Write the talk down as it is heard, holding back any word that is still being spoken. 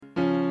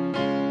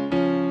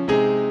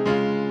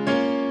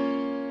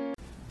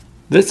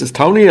This is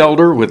Tony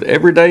Elder with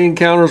Everyday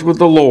Encounters with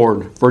the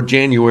Lord for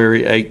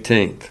January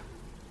 18th.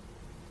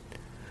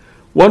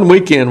 One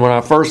weekend when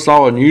I first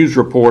saw a news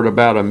report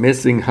about a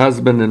missing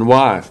husband and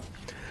wife,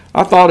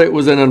 I thought it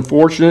was an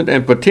unfortunate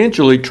and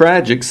potentially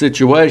tragic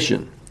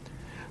situation.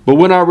 But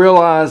when I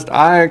realized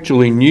I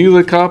actually knew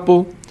the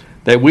couple,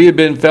 that we had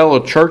been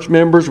fellow church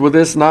members with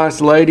this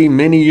nice lady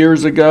many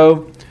years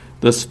ago,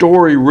 the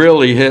story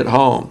really hit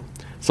home.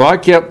 So I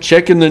kept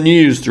checking the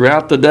news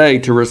throughout the day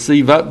to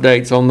receive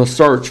updates on the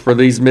search for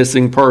these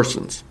missing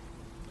persons.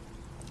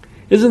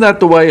 Isn't that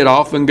the way it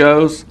often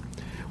goes?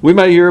 We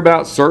may hear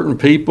about certain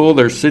people,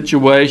 their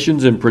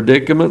situations and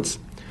predicaments.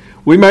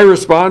 We may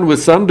respond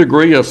with some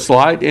degree of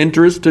slight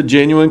interest to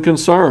genuine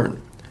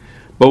concern.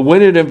 But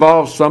when it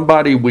involves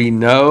somebody we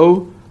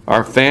know,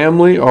 our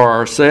family, or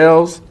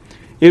ourselves,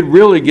 it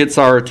really gets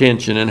our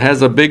attention and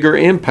has a bigger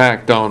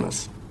impact on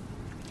us.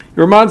 It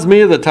reminds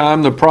me of the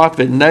time the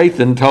prophet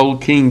Nathan told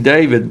King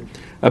David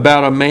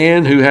about a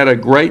man who had a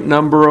great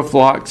number of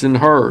flocks and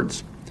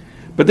herds.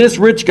 But this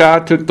rich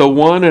guy took the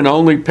one and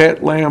only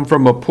pet lamb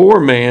from a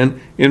poor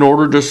man in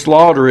order to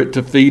slaughter it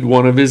to feed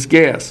one of his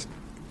guests.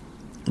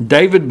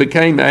 David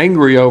became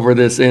angry over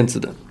this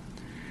incident.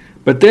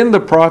 But then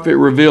the prophet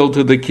revealed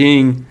to the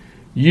king,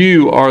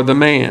 "You are the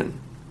man."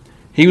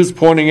 He was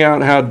pointing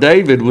out how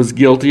David was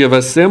guilty of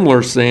a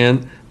similar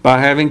sin by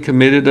having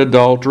committed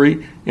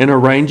adultery and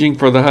arranging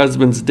for the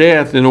husband's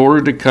death in order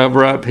to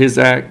cover up his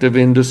act of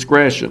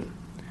indiscretion.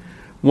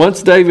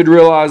 Once David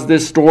realized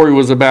this story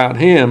was about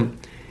him,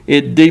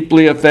 it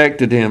deeply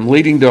affected him,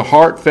 leading to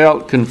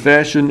heartfelt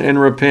confession and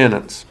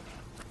repentance.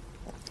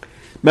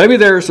 Maybe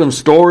there are some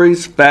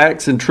stories,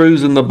 facts, and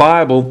truths in the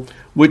Bible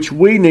which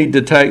we need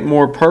to take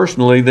more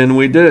personally than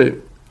we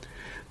do.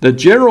 The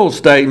general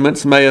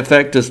statements may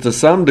affect us to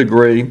some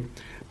degree,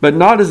 but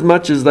not as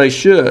much as they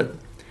should.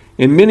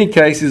 In many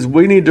cases,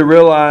 we need to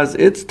realize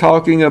it's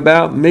talking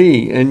about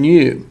me and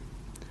you.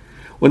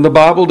 When the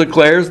Bible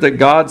declares that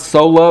God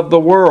so loved the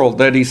world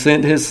that He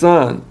sent His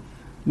Son,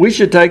 we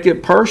should take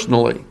it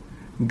personally.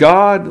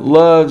 God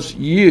loves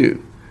you.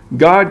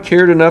 God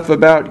cared enough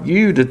about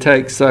you to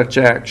take such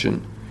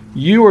action.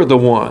 You are the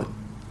one.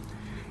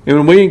 And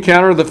when we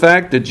encounter the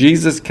fact that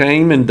Jesus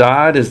came and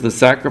died as the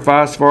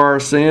sacrifice for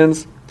our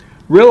sins,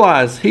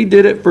 realize He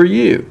did it for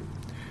you.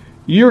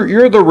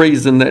 You're the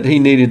reason that He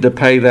needed to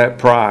pay that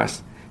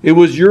price. It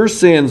was your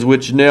sins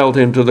which nailed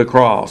Him to the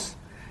cross,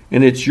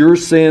 and it's your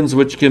sins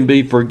which can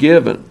be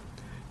forgiven.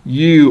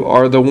 You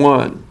are the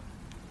one.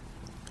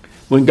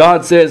 When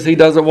God says He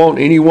doesn't want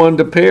anyone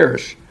to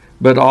perish,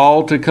 but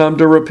all to come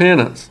to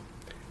repentance,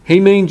 He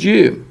means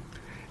you.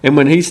 And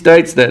when He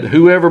states that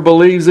whoever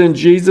believes in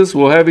Jesus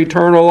will have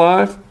eternal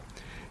life,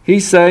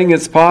 He's saying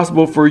it's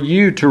possible for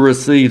you to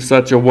receive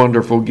such a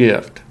wonderful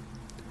gift.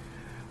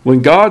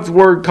 When God's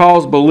Word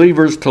calls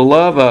believers to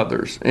love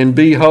others and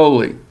be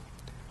holy,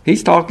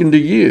 He's talking to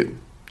you.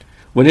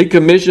 When He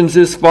commissions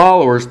His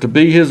followers to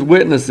be His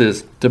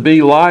witnesses, to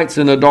be lights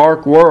in a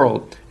dark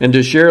world, and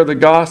to share the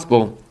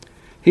gospel,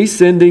 He's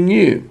sending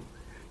you.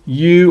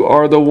 You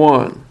are the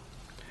one.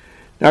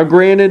 Now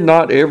granted,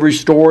 not every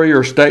story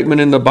or statement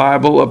in the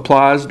Bible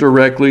applies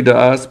directly to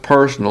us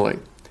personally,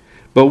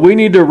 but we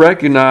need to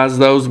recognize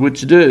those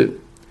which do.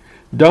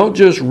 Don't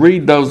just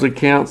read those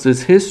accounts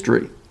as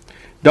history.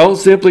 Don't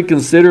simply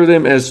consider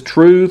them as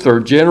truth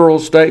or general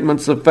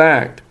statements of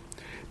fact.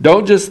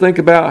 Don't just think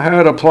about how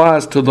it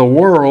applies to the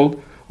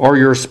world or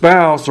your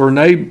spouse or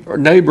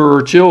neighbor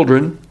or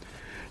children.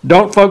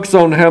 Don't focus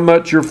on how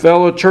much your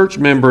fellow church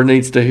member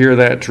needs to hear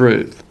that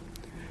truth.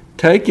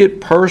 Take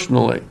it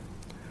personally.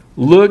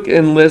 Look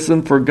and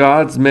listen for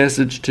God's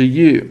message to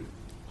you.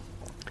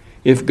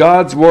 If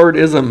God's Word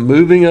isn't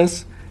moving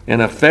us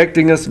and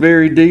affecting us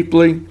very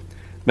deeply,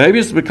 maybe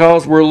it's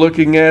because we're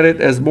looking at it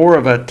as more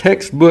of a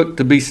textbook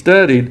to be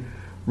studied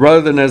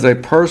rather than as a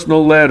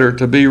personal letter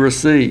to be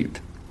received.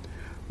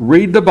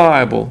 Read the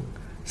Bible,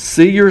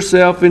 see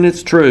yourself in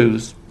its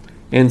truths,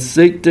 and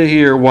seek to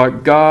hear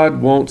what God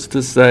wants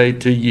to say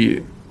to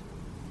you.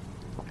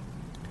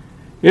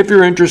 If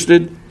you're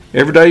interested,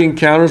 Everyday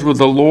Encounters with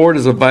the Lord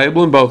is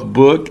available in both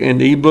book and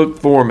ebook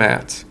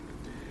formats.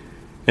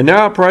 And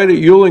now I pray that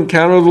you'll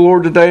encounter the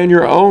Lord today in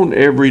your own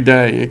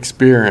everyday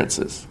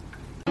experiences.